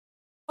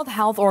World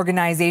Health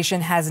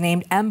Organization has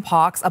named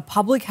Mpox a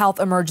public health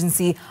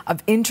emergency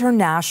of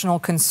international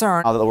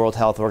concern. Now that the World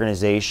Health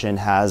Organization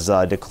has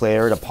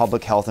declared a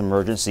public health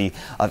emergency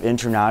of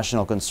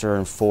international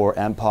concern for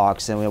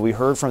Mpox, and we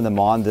heard from them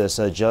on this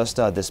just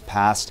this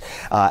past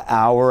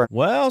hour.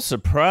 Well,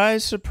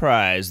 surprise,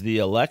 surprise, the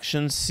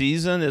election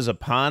season is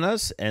upon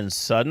us, and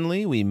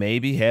suddenly we may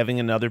be having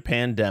another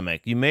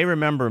pandemic. You may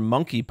remember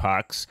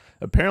monkeypox.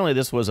 Apparently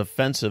this was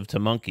offensive to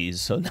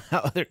monkeys, so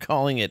now they're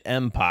calling it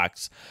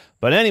Mpox.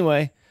 But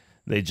anyway,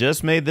 they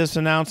just made this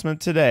announcement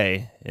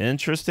today.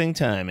 Interesting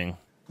timing.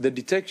 The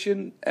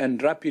detection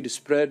and rapid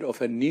spread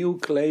of a new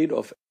clade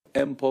of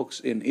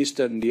Mpox in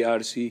eastern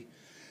DRC,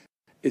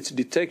 its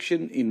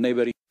detection in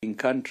neighboring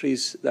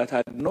countries that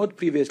had not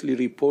previously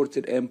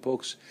reported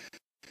Mpox,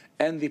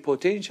 and the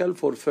potential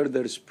for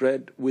further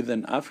spread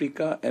within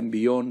Africa and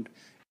beyond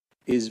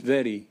is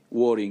very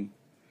worrying.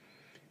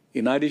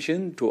 In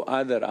addition to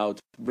other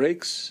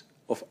outbreaks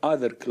of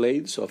other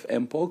clades of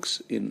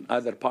Mpox in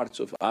other parts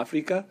of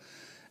Africa,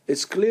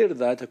 it's clear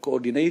that a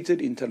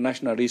coordinated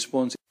international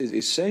response is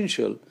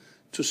essential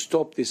to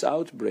stop these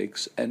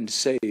outbreaks and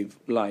save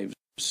lives.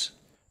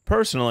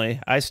 Personally,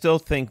 I still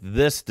think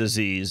this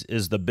disease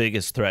is the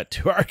biggest threat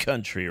to our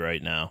country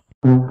right now.